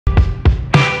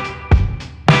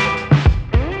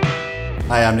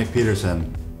Hi, I'm Nick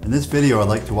Petersen. In this video, I'd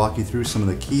like to walk you through some of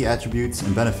the key attributes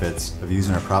and benefits of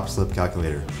using our prop slip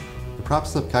calculator. The prop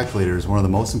slip calculator is one of the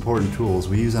most important tools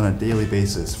we use on a daily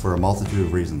basis for a multitude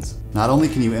of reasons. Not only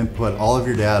can you input all of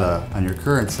your data on your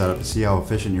current setup to see how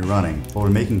efficient you're running, but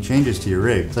when making changes to your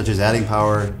rig, such as adding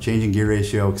power, changing gear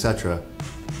ratio, etc.,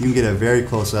 you can get a very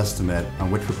close estimate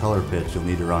on which propeller pitch you'll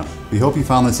need to run. We hope you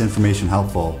found this information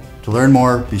helpful. To learn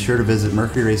more, be sure to visit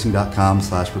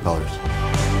mercuryracing.com/propellers.